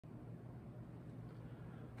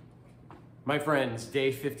My friends,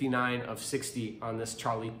 day 59 of 60 on this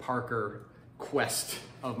Charlie Parker quest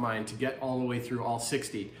of mine to get all the way through all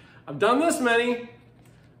 60. I've done this many,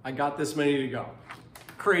 I got this many to go.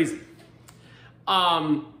 Crazy.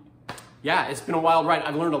 Yeah, it's been a wild ride.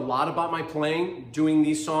 I've learned a lot about my playing, doing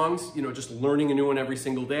these songs, you know, just learning a new one every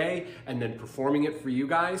single day and then performing it for you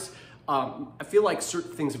guys. I feel like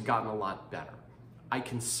certain things have gotten a lot better. I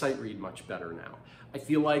can sight read much better now. I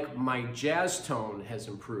feel like my jazz tone has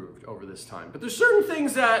improved over this time. But there's certain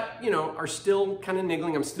things that, you know, are still kind of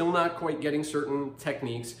niggling. I'm still not quite getting certain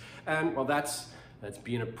techniques. And well, that's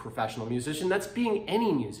being a professional musician. That's being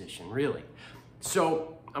any musician, really.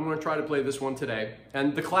 So I'm gonna try to play this one today.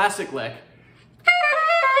 And the classic lick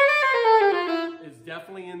is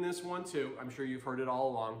definitely in this one too. I'm sure you've heard it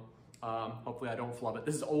all along. Hopefully I don't flub it.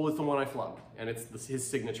 This is always the one I flub, and it's his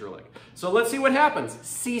signature lick. So let's see what happens.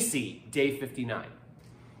 CC, day 59.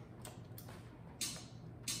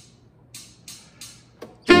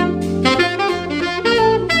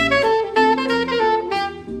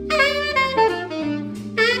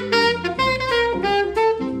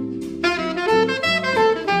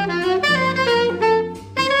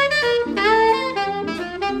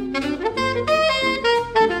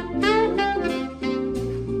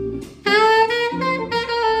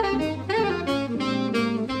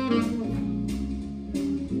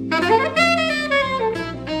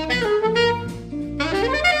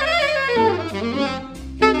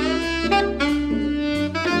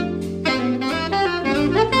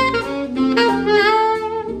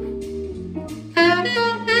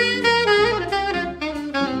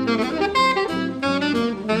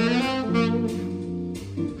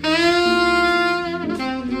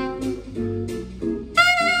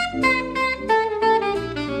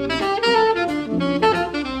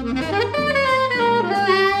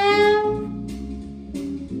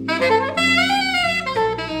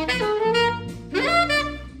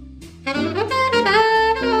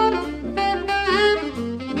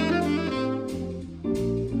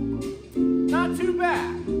 Not too bad.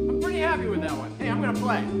 I'm pretty happy with that one. Hey, I'm gonna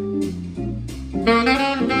play.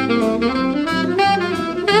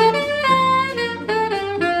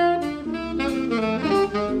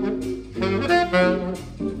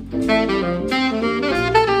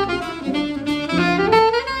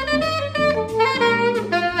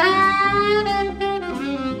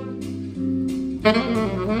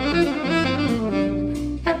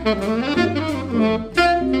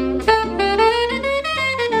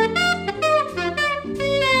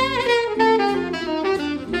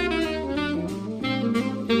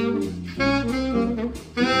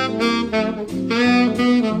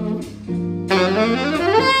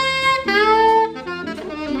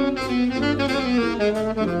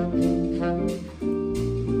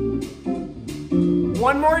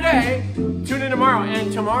 One more day, tune in tomorrow,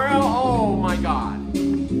 and tomorrow, oh my God.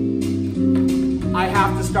 I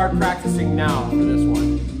have to start practicing now for this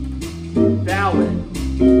one.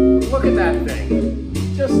 Ballad. Look at that thing.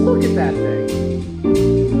 Just look at that thing.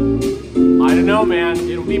 I don't know, man.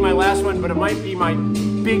 It'll be my last one, but it might be my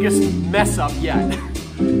biggest mess up yet.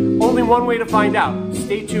 Only one way to find out.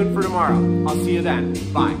 Stay tuned for tomorrow. I'll see you then.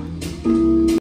 Bye.